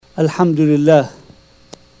الحمد لله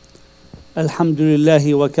الحمد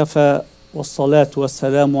لله وكفى والصلاة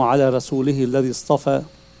والسلام على رسوله الذي اصطفى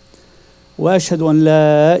وأشهد أن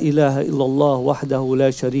لا إله إلا الله وحده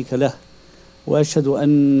لا شريك له وأشهد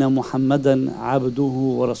أن محمدا عبده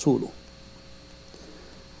ورسوله.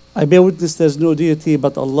 I bear witness there is no deity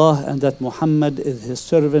but Allah, and that Muhammad is his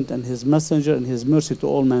servant and his messenger and his mercy to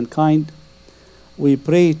all mankind. We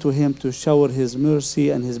pray to him to shower his mercy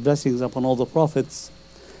and his blessings upon all the prophets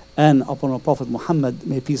and upon our Prophet Muhammad.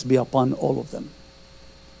 May peace be upon all of them.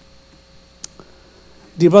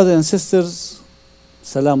 Dear brothers and sisters,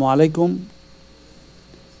 Assalamu alaikum.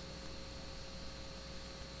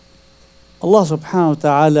 Allah subhanahu wa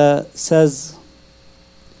ta'ala says,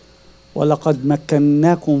 وَلَقَدْ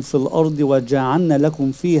مَكَّنَّاكُمْ فِي الْأَرْضِ وَجَعَلْنَا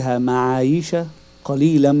لَكُمْ فِيهَا مَعَايِشَ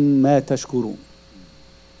قَلِيلًا مَا تَشْكُرُونَ.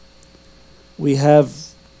 We have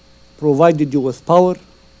provided you with power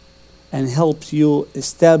and helped you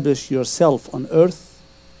establish yourself on earth,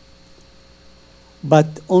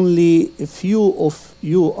 but only a few of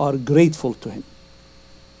you are grateful to him.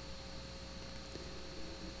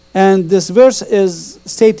 And this verse is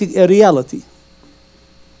stating a reality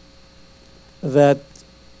that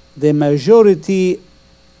the majority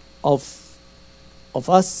of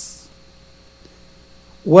us,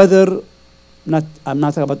 whether not, I'm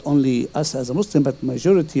not talking about only us as a Muslim, but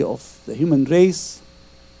majority of the human race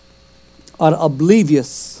are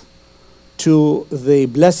oblivious to the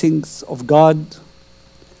blessings of God,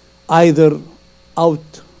 either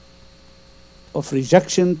out of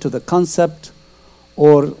rejection to the concept,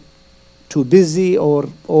 or too busy, or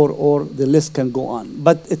the list can go on.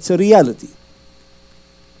 But it's a reality.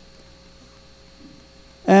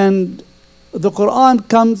 And the Quran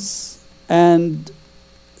comes and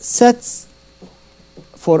sets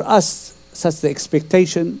the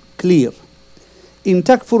expectation clear. إِن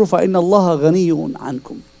تَكْفُرُوا فَإِنَّ اللَّهَ غَنِيٌّ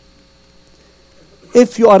عَنْكُمْ.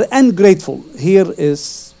 If you are ungrateful, here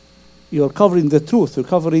is, you're covering the truth, you're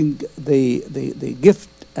covering the gift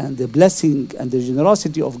and the blessing and the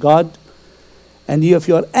generosity of God. And if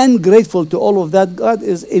you are ungrateful to all of that, God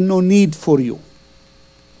is in no need for you.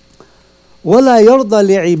 وَلَا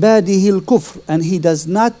يَرْضَى لِعِبَادِهِ الْكُفْرِ. And he does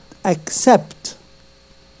not accept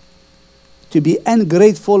to be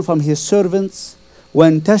ungrateful from his servants.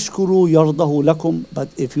 وَإِن تَشْكُرُوا يَرْضَهُ لَكُمْ. But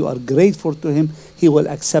if you are grateful to him, he will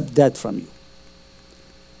accept that from you.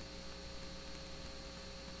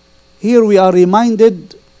 Here we are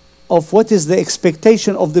reminded of what is the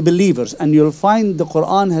expectation of the believers. And you'll find the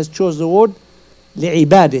Quran has chosen the word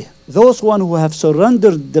لِعِبَادِهِ. Those one who have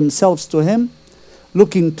surrendered themselves to him,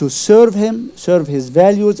 looking to serve him, serve his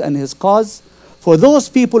values and his cause. For those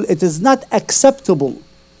people, it is not acceptable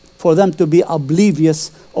for them to be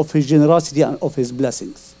oblivious of his generosity and of his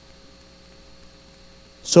blessings.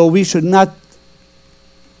 So we should not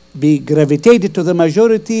be gravitated to the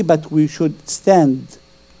majority, but we should stand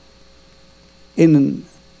in,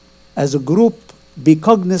 as a group, be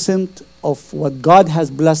cognizant of what God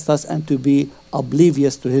has blessed us and to be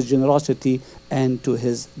oblivious to his generosity and to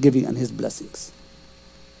his giving and his blessings.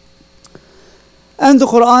 And the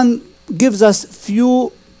Quran gives us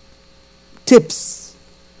few tips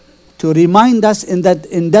to remind us in that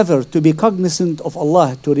endeavor to be cognizant of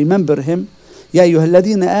Allah, to remember him. يَا أَيُّهَا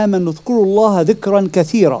الَّذِينَ آمَنُوا اذْكُرُوا اللَّهَ ذِكْرًا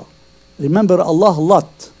كَثِيرًا. Remember Allah a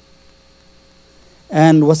lot.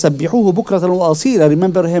 And وَسَبِّحُوهُ بُكْرَةً وَأَصِيلًا.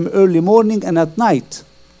 Remember him early morning and at night.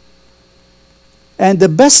 And the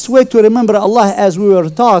best way to remember Allah, as we were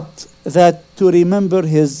taught, that to remember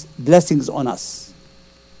his blessings on us.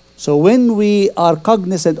 So when we are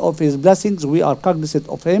cognizant of his blessings, we are cognizant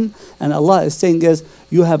of him. And Allah is saying is,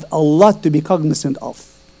 you have a lot to be cognizant of.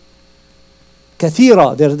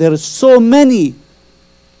 كثيرة. There are so many.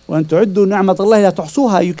 وَأَن تُعِدُّوا نِعْمَةَ اللَّهِ لَا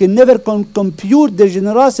تُحْصُوهَا. You can never compute the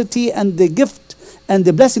generosity and the gift and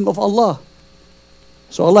the blessing of Allah.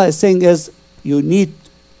 So Allah is saying is, you need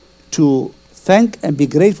to thank and be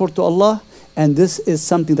grateful to Allah. And this is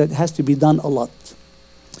something that has to be done a lot.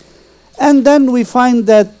 And then we find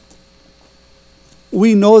that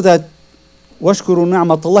we know that وَاشْكُرُوا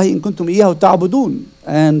نِعْمَةَ اللَّهِ إِن كُنْتُمْ إِيَّاهُ تَعْبُدُونَ.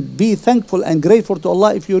 And be thankful and grateful to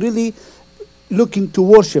Allah if you're really looking to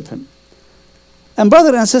worship him. And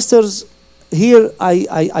brothers and sisters, here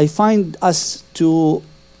I find us to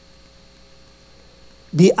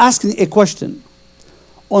be asking a question.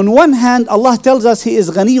 On one hand, Allah tells us he is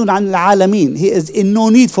غَنِيٌّ عَنِ الْعَالَمِينَ. He is in no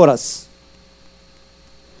need for us.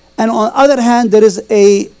 And on the other hand, there is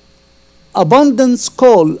a abundance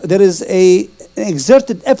call. There is an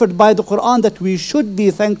exerted effort by the Quran that we should be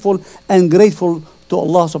thankful and grateful to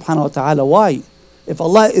Allah subhanahu wa ta'ala. Why? If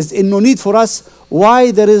Allah is in no need for us,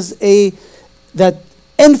 why there is that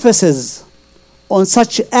emphasis on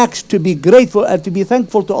such acts to be grateful and to be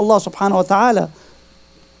thankful to Allah subhanahu wa ta'ala?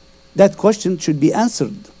 That question should be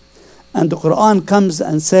answered. And the Quran comes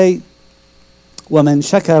and say, وَمَنْ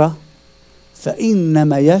شَكَرَ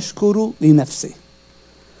فَإِنَّمَا يَشْكُرُ لِنَفْسِهِ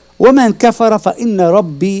وَمَنْ كَفَرَ فَإِنَّ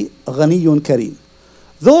رَبِّي غَنِيٌّ كَرِيمٌ.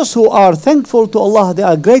 Those who are thankful to Allah, they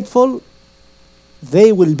are grateful,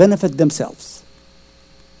 they will benefit themselves.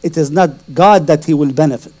 It is not God that He will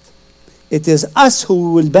benefit. It is us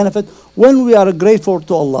who will benefit when we are grateful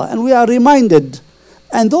to Allah. And we are reminded.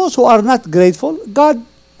 And those who are not grateful, God,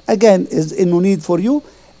 again, is in no need for you.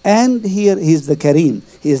 And here He is the Kareem.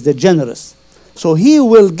 He is the generous. So He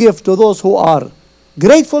will give to those who are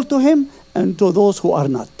grateful to Him and to those who are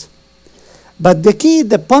not. But the key,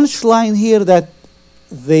 the punchline here, that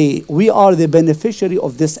we are the beneficiary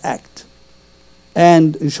of this act.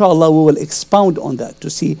 And inshallah we will expound on that to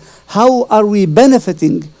see how are we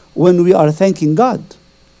benefiting when we are thanking God.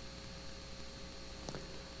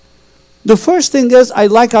 The first thing is,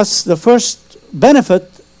 the first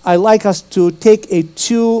benefit, I like us to take a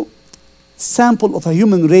two sample of a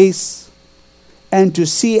human race and to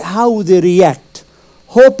see how they react,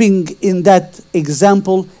 hoping in that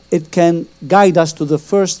example it can guide us to the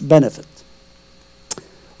first benefit.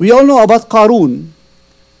 We all know about Qarun.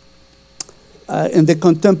 In the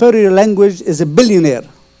contemporary language, is a billionaire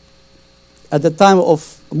at the time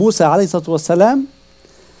of Musa alayhi salatu wasalam.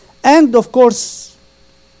 And of course,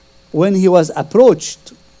 when he was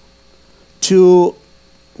approached to,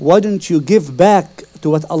 why don't you give back to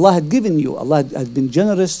what Allah had given you? Allah had been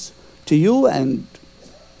generous to you and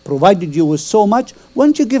provided you with so much. Why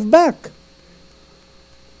don't you give back?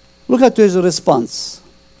 Look at his response.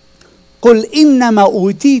 قُلْ إِنَّمَا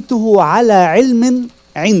أُوتِيتُهُ عَلَى عِلْمٍ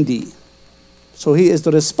عِنْدِي. So he is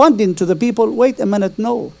responding to the people, wait a minute,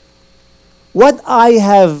 no. What I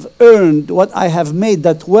have earned, what I have made,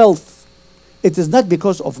 that wealth, it is not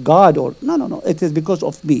because of God or, no, it is because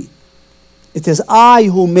of me. It is I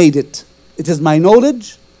who made it. It is my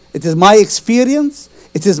knowledge, it is my experience,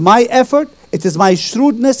 it is my effort, it is my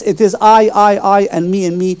shrewdness, it is I, and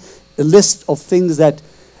me, a list of things that,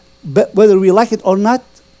 but whether we like it or not,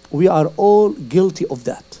 we are all guilty of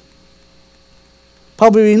that.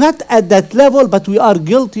 Probably not at that level, but we are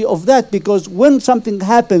guilty of that, because when something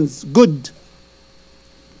happens good,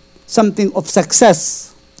 something of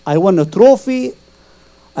success, I won a trophy,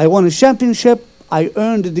 I won a championship, I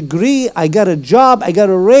earned a degree, I got a job, I got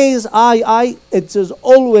a raise, it is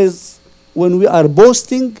always, when we are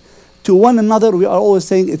boasting to one another, we are always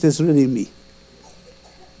saying it is really me.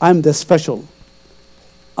 I'm the special.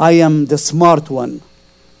 I am the smart one.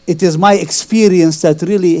 It is my experience that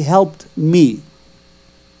really helped me.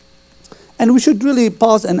 And we should really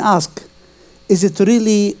pause and ask, is it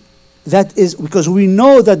really that is, because we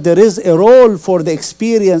know that there is a role for the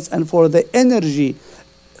experience and for the energy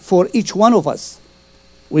for each one of us.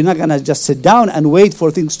 We're not going to just sit down and wait for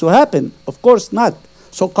things to happen. Of course not.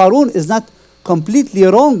 So Qarun is not completely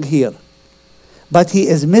wrong here, but he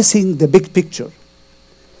is missing the big picture.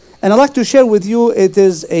 And I'd like to share with you, it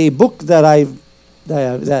is a book that I've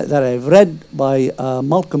read by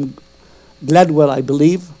Malcolm Gladwell, I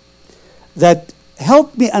believe, that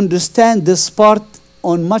helped me understand this part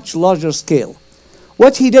on much larger scale.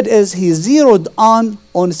 What he did is he zeroed on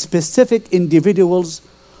specific individuals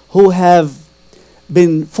who have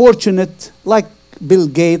been fortunate, like Bill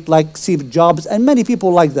Gates, like Steve Jobs, and many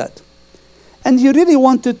people like that. And he really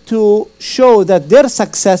wanted to show that their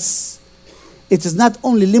success, it is not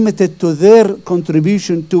only limited to their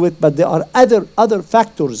contribution to it, but there are other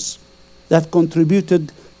factors that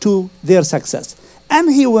contributed to their success. And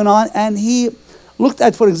he went on and he looked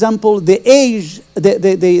at, for example, the age,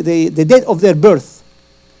 the date of their birth.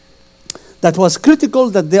 That was critical,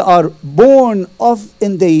 that they are born off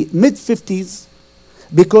in the mid-50s,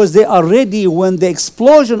 because they are ready when the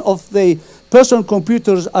explosion of the personal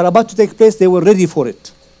computers are about to take place, they were ready for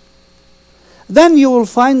it. Then you will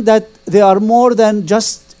find that they are more than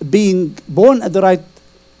just being born at the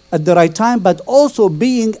right time, but also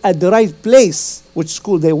being at the right place, which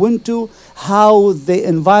school they went to, how the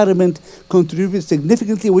environment contributes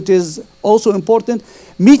significantly, which is also important,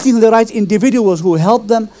 meeting the right individuals who help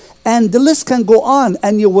them, and the list can go on.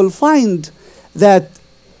 And you will find that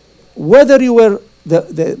whether you were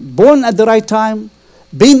born at the right time,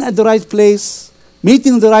 being at the right place,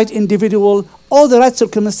 meeting the right individual, all the right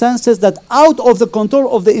circumstances that out of the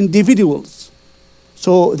control of the individuals.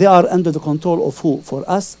 So they are under the control of who? For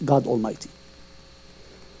us, God Almighty.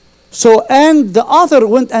 So, and the author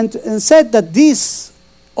went and said that these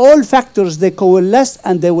all factors, they coalesce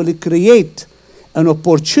and they will create an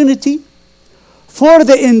opportunity for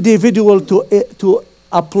the individual to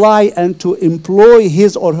apply and to employ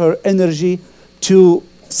his or her energy to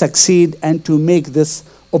succeed and to make this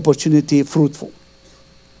opportunity fruitful.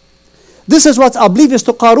 This is what's oblivious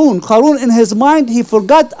to Qarun. Qarun, in his mind, he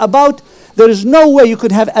forgot about there is no way you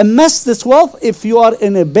could have amassed this wealth if you are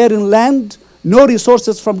in a barren land, no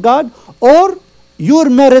resources from God, or your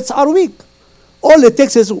merits are weak. All it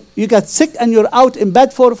takes is you get sick and you're out in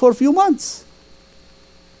bed for a few months.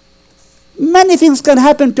 Many things can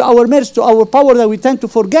happen to our merits, to our power, that we tend to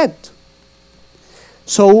forget.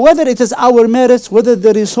 So whether it is our merits, whether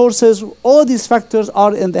the resources, all these factors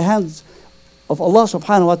are in the hands of Allah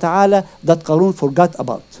subhanahu wa ta'ala that Qarun forgot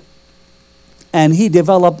about. And he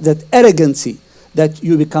developed that arrogancy, that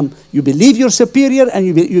you believe you're superior and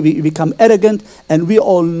you become arrogant. And we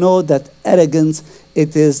all know that arrogance,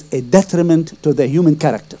 it is a detriment to the human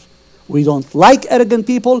character. We don't like arrogant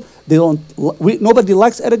people. Nobody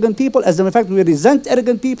likes arrogant people. As a matter of fact, we resent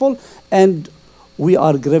arrogant people, and we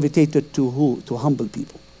are gravitated to who? To humble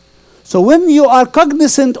people. So when you are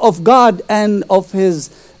cognizant of God and of His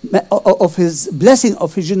blessing,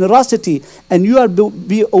 of His generosity, and you are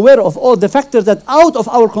be aware of all the factors that out of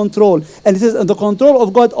our control, and it is in the control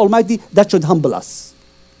of God Almighty, that should humble us.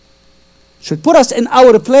 Should put us in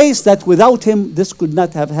our place, that without Him this could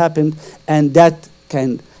not have happened, and that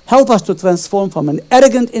can help us to transform from an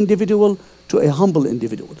arrogant individual to a humble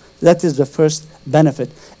individual. That is the first benefit.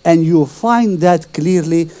 And you find that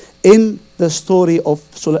clearly in the story of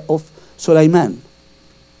Sulaiman.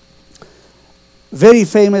 Very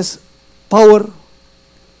famous, power,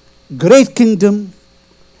 great kingdom,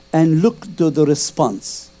 and look to the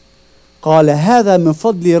response. قال هذا من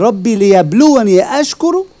فضل ربي ليبلوني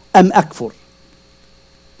أشكر أم أكفر.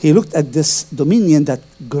 He looked at this dominion, that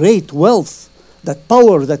great wealth, that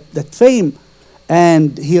power, that fame,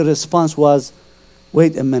 and his response was,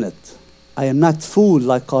 wait a minute, I am not fool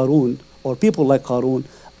like Qarun or people like Qarun.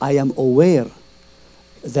 I am aware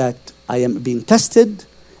that I am being tested,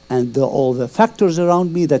 and all the factors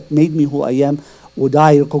around me that made me who I am. Would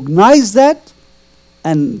I recognize that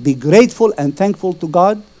and be grateful and thankful to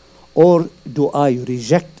God, or do I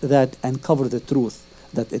reject that and cover the truth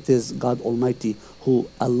that it is God Almighty who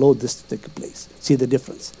allowed this to take place? See the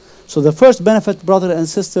difference. So the first benefit, brothers and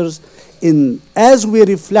sisters, as we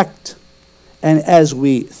reflect and as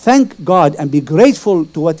we thank God and be grateful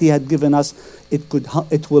to what He had given us,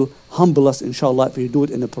 it will humble us, inshallah, if we do it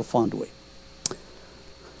in a profound way.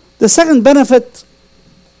 The second benefit,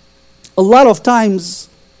 a lot of times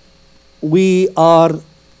we are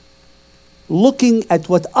looking at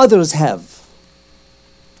what others have.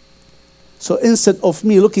 So instead of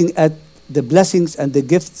me looking at the blessings and the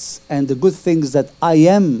gifts and the good things that I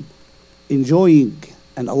am enjoying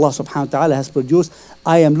and Allah subhanahu wa ta'ala has produced,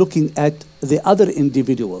 I am looking at the other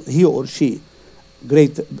individual, he or she.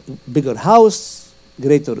 Bigger house,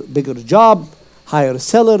 bigger job, higher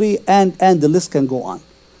salary, and the list can go on.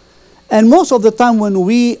 And most of the time when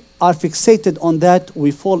we are fixated on that,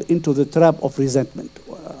 we fall into the trap of resentment.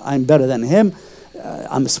 I'm better than him.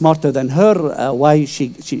 I'm smarter than her. Why she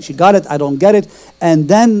got it, I don't get it. And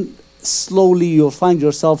then slowly you'll find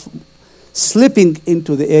yourself slipping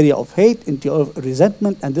into the area of hate, into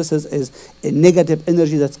resentment, and this is a negative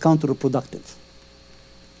energy that's counterproductive.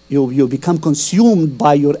 You become consumed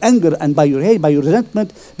by your anger and by your hate, by your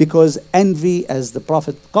resentment, because envy, as the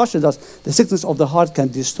Prophet cautioned us, the sickness of the heart can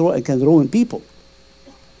destroy and can ruin people.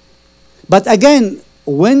 But again,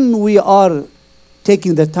 when we are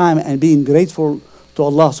taking the time and being grateful to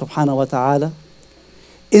Allah subhanahu wa ta'ala,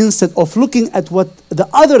 instead of looking at what the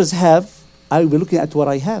others have, I will be looking at what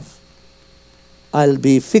I have. I'll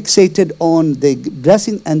be fixated on the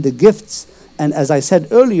blessing and the gifts. And as I said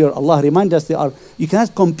earlier, Allah reminds us you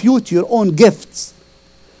cannot compute your own gifts.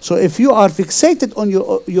 So if you are fixated on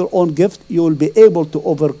your own gift, you will be able to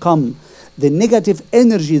overcome the negative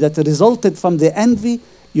energy that resulted from the envy.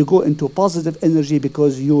 You go into positive energy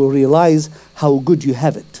because you realize how good you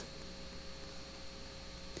have it.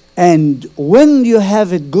 And when you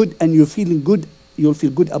have it good and you're feeling good, you'll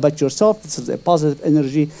feel good about yourself. This is a positive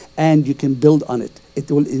energy, and you can build on it.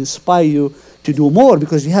 It will inspire you to do more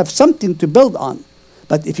because you have something to build on.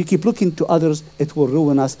 But if you keep looking to others, it will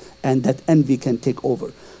ruin us, and that envy can take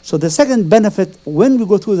over. So the second benefit, when we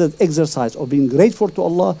go through that exercise of being grateful to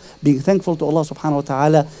Allah, being thankful to Allah subhanahu wa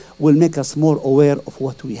ta'ala, will make us more aware of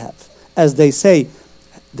what we have. As they say,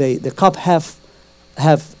 the cup have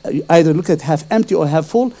either look at half empty or half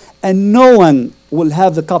full, and no one will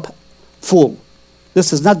have the cup full.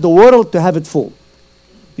 This is not the world to have it full.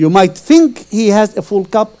 You might think he has a full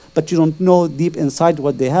cup, but you don't know deep inside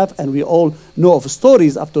what they have, and we all know of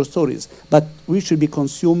stories after stories. But we should be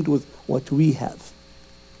consumed with what we have.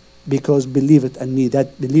 because believe it and me,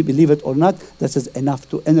 that believe it or not, this is enough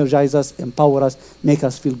to energize us, empower us, make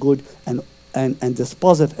us feel good, and this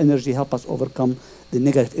positive energy help us overcome the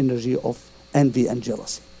negative energy of envy and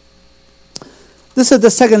jealousy. This is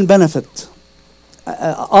the second benefit.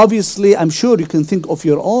 Obviously, I'm sure you can think of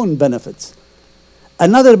your own benefits.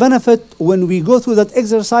 Another benefit, when we go through that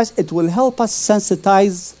exercise, it will help us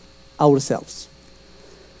sensitize ourselves.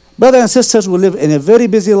 Brothers and sisters, we live in a very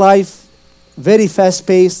busy life, very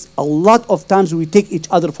fast-paced. A lot of times we take each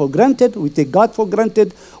other for granted. We take God for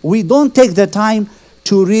granted. We don't take the time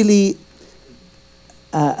to really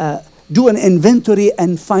do an inventory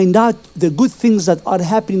and find out the good things that are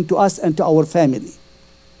happening to us and to our family.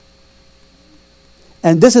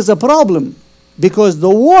 And this is a problem, because the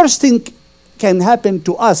worst thing can happen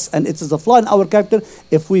to us, and it is a flaw in our character,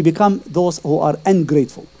 if we become those who are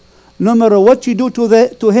ungrateful. No matter what you do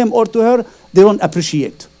to him or to her, they don't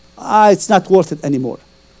appreciate. It's not worth it anymore.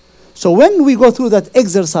 So when we go through that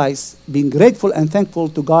exercise, being grateful and thankful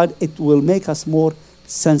to God, it will make us more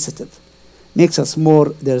sensitive. Makes us more,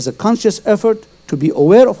 there's a conscious effort to be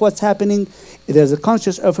aware of what's happening. There's a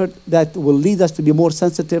conscious effort that will lead us to be more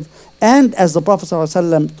sensitive. And as the Prophet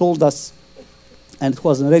ﷺ told us, and it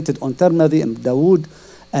was narrated on Tirmidhi and Dawood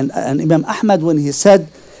and Imam Ahmad, when he said,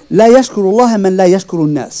 لا يشكر الله من لا يشكر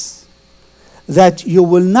الناس, that you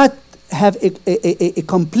will not have a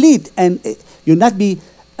complete, and you'll not be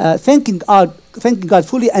thanking God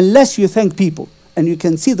fully unless you thank people. And you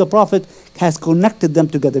can see the Prophet has connected them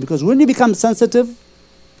together, because when you become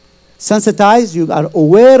sensitized, you are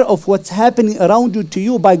aware of what's happening around you to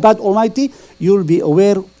you by God Almighty, you'll be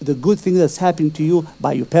aware of the good thing that's happening to you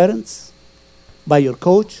by your parents, by your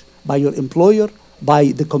coach, by your employer,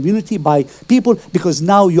 by the community, by people, because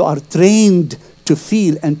now you are trained to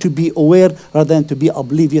feel and to be aware rather than to be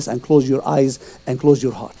oblivious and close your eyes and close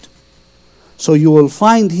your heart. So you will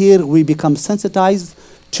find here we become sensitized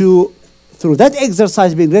to, through that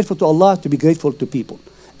exercise, being grateful to Allah, to be grateful to people.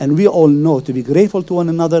 And we all know to be grateful to one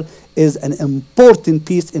another is an important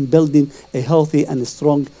piece in building a healthy and a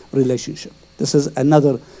strong relationship. This is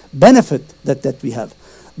another benefit that we have.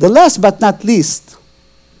 The last but not least,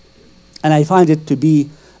 and I find it to be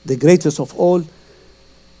the greatest of all,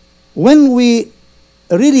 when we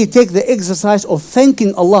really take the exercise of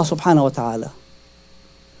thanking Allah subhanahu wa ta'ala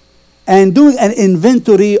and doing an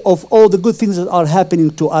inventory of all the good things that are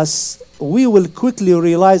happening to us, we will quickly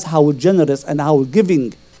realize how generous and how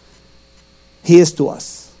giving He is to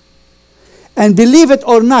us. And believe it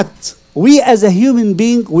or not, we as a human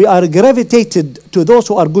being, we are gravitated to those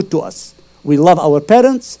who are good to us. We love our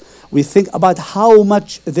parents. We think about how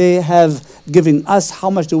much they have given us, how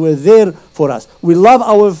much they were there for us. We love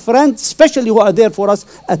our friends, especially who are there for us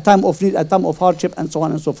at time of need, at time of hardship, and so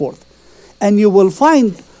on and so forth. And you will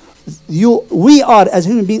find we are, as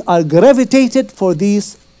human beings, are gravitated for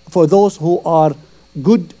those who are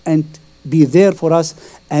good and be there for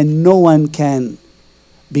us, and no one can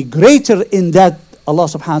be greater in that Allah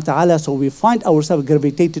subhanahu wa ta'ala. So we find ourselves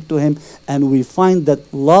gravitated to Him, and we find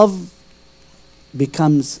that love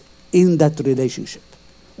becomes in that relationship,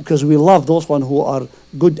 because we love those one who are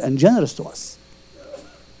good and generous to us.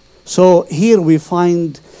 So here we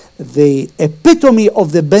find the epitome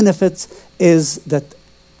of the benefits is that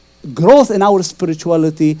growth in our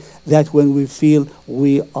spirituality, that when we feel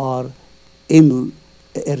we are in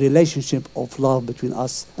a relationship of love between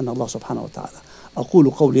us and Allah subhanahu wa ta'ala.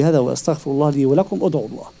 أقول قولي هذا وأستغفر الله لي ولكم ادعوا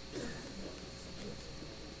الله.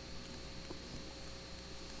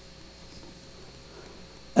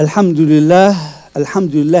 الحمد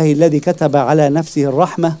لله الذي كتب على نفسه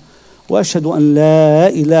الرحمة، وأشهد أن لا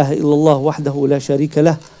إله إلا الله وحده لا شريك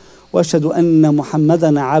له، وأشهد أن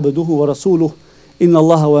محمدا عبده ورسوله. إن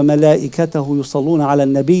الله وملائكته يصلون على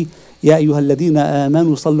النبي يا أيها الذين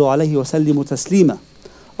آمنوا صلوا عليه وسلموا تسليما.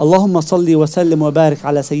 اللهم صل وسلم وبارك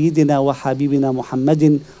على سيدنا وحبيبنا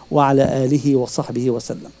محمد وعلى آله وصحبه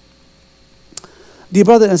وسلم. Dear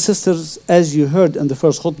brothers and sisters, as you heard in the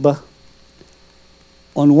first khutbah,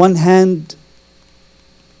 on one hand,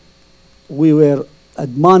 we were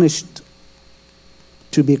admonished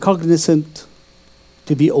to be cognizant,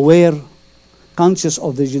 to be aware, conscious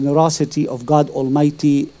of the generosity of God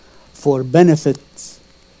Almighty for benefits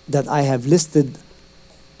that I have listed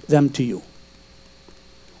them to you.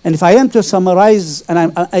 And if I am to summarize, and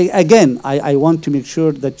I want to make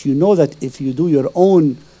sure that you know that if you do your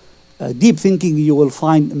own deep thinking, you will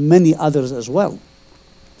find many others as well.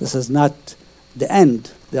 This is not the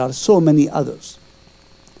end. There are so many others.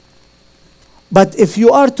 But if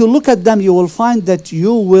you are to look at them, you will find that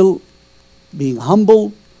you will, being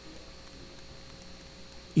humble,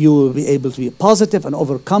 You will be able to be positive and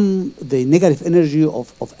overcome the negative energy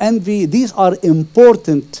of envy. These are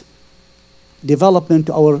important development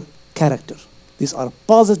to our character. These are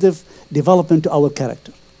positive development to our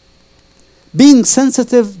character. Being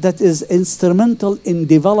sensitive, that is instrumental in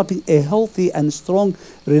developing a healthy and strong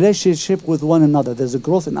relationship with one another. There's a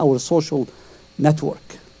growth in our social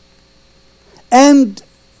network. And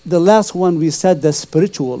the last one we said, the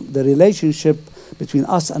spiritual, the relationship between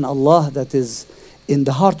us and Allah, that is in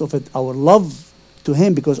the heart of it, our love to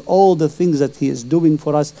Him, because all the things that He is doing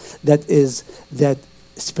for us, that is that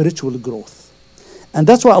spiritual growth. And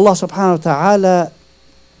that's why Allah subhanahu wa ta'ala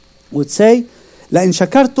would say, لَإِن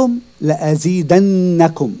شَكَرْتُمْ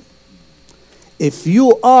لَأَزِيدَنَّكُمْ. If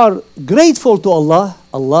you are grateful to Allah,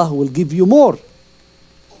 Allah will give you more,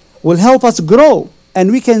 will help us grow.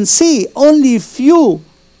 And we can see only few,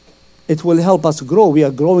 it will help us grow. We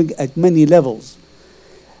are growing at many levels.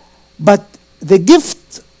 But the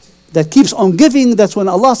gift that keeps on giving, that's when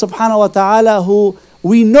Allah subhanahu wa ta'ala, who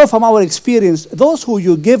we know from our experience, those who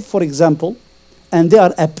you give, for example, and they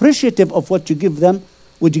are appreciative of what you give them,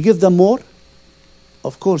 would you give them more?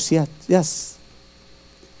 Of course, yes.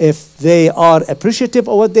 If they are appreciative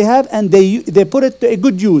of what they have and they put it to a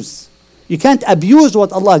good use. You can't abuse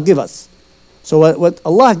what Allah give us. So what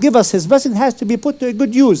Allah give us, His blessing has to be put to a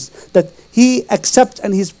good use that He accepts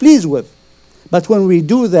and He's pleased with. But when we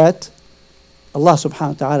do that, Allah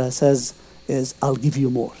subhanahu wa ta'ala says, I'll give you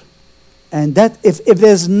more. And that if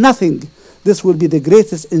there's nothing, this will be the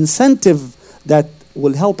greatest incentive that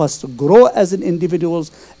will help us to grow as an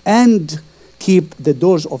individuals and keep the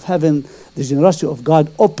doors of heaven, the generosity of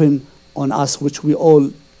God open on us, which we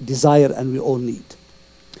all desire and we all need.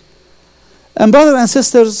 And brothers and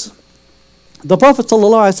sisters, the Prophet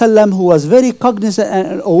ﷺ, who was very cognizant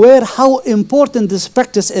and aware how important this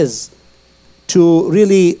practice is, to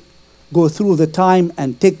really go through the time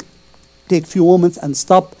and take few moments and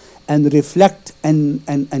stop and reflect and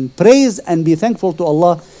praise and be thankful to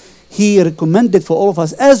Allah. He recommended for all of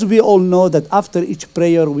us, as we all know, that after each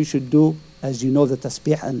prayer we should do, as you know, the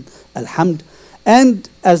tasbih and alhamd. And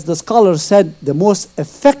as the scholar said, the most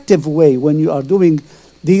effective way when you are doing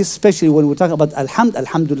these, especially when we talk about alhamd,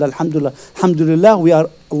 alhamdulillah, alhamdulillah, alhamdulillah, we are,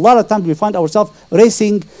 a lot of times we find ourselves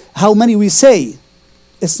racing how many we say.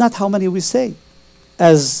 It's not how many we say.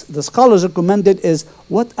 As the scholars recommended is,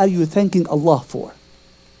 what are you thanking Allah for?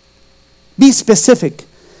 Be specific.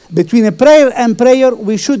 Between a prayer and prayer,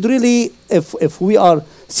 we should really, if we are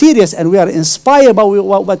serious and we are inspired by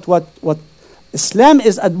what Islam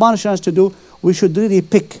is admonishing us to do, we should really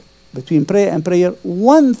pick between prayer and prayer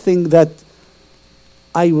one thing that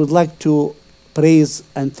I would like to praise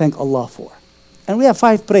and thank Allah for. And we have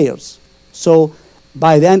 5 prayers. So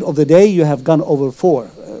by the end of the day, you have gone over 4.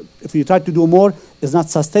 If you try to do more, it's not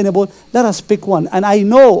sustainable. Let us pick one. And I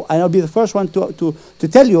know, and I'll be the first one to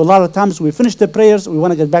tell you, a lot of times we finish the prayers, we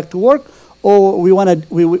want to get back to work, or we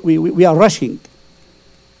are rushing.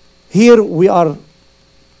 Here we are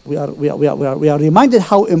reminded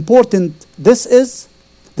how important this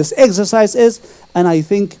exercise is, and I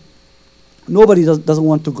think nobody doesn't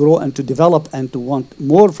want to grow and to develop and to want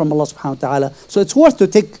more from Allah subhanahu wa ta'ala. So it's worth to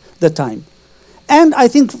take the time. And I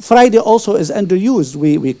think Friday also is underused.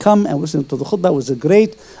 We come and listen to the khutbah, was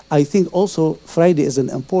great. I think also Friday is an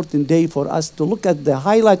important day for us to look at the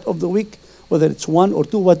highlight of the week, whether it's 1 or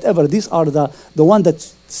 2, whatever. These are the one that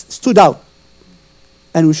stood out.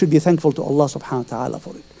 And we should be thankful to Allah subhanahu wa ta'ala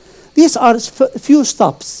for it. These are few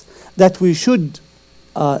stops that we should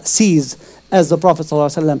seize, as the Prophet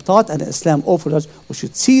ﷺ taught and Islam offered us. We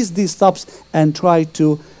should seize these stops and try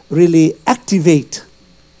to really activate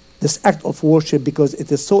this act of worship, because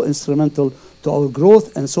it is so instrumental to our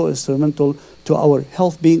growth and so instrumental to our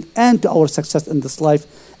health being and to our success in this life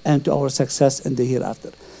and to our success in the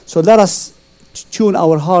hereafter. So let us tune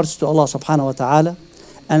our hearts to Allah subhanahu wa ta'ala,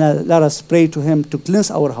 and let us pray to Him to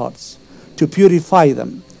cleanse our hearts, to purify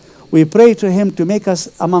them. We pray to Him to make us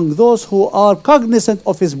among those who are cognizant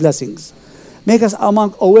of His blessings. Make us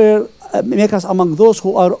among those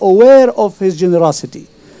who are aware of His generosity.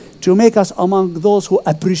 To make us among those who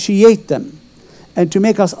appreciate them, and to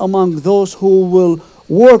make us among those who will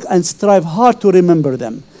work and strive hard to remember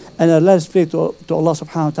them. And let us pray to Allah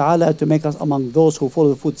subhanahu wa ta'ala to make us among those who follow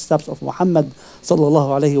the footsteps of Muhammad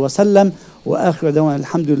sallallahu alayhi wa sallam. Wa akhiru da'wana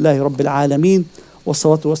alhamdulillahi rabbil alameen.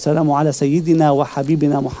 والصلاة والسلام على سيدنا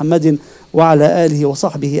وحبيبنا محمد وعلى آله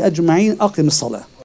وصحبه أجمعين. أقم الصلاة.